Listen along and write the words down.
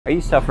Are you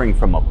suffering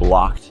from a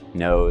blocked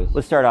nose?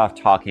 Let's start off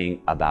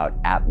talking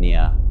about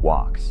apnea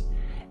walks.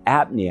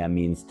 Apnea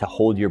means to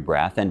hold your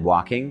breath, and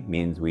walking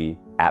means we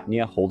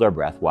hold our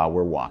breath while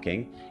we're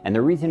walking. And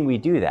the reason we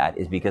do that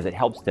is because it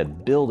helps to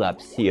build up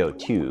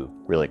CO2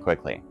 really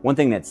quickly. One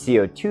thing that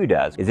CO2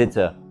 does is it's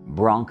a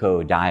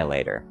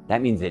bronchodilator.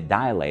 That means it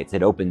dilates,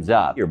 it opens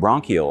up your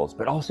bronchioles,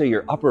 but also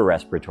your upper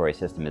respiratory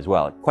system as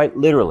well. It quite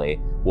literally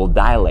will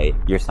dilate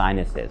your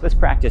sinuses. Let's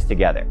practice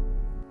together.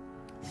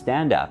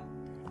 Stand up,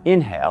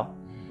 inhale,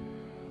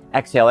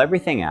 exhale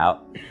everything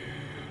out.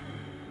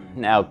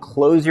 Now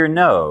close your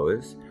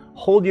nose,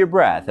 hold your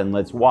breath, and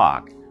let's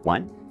walk.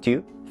 1,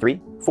 2,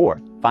 3,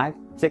 4, 5,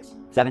 6,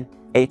 7,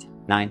 8,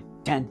 9,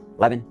 10,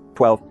 11,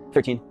 12,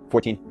 13,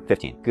 14,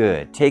 15.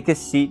 Good. Take a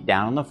seat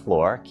down on the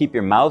floor, keep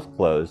your mouth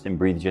closed, and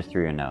breathe just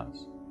through your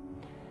nose.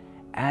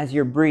 As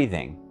you're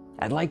breathing,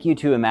 I'd like you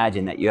to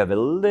imagine that you have a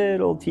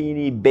little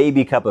teeny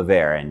baby cup of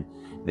air, and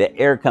the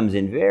air comes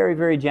in very,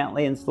 very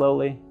gently and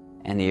slowly,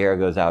 and the air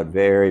goes out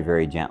very,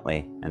 very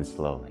gently and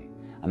slowly.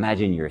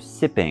 Imagine you're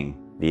sipping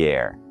the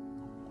air,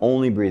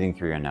 only breathing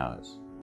through your nose.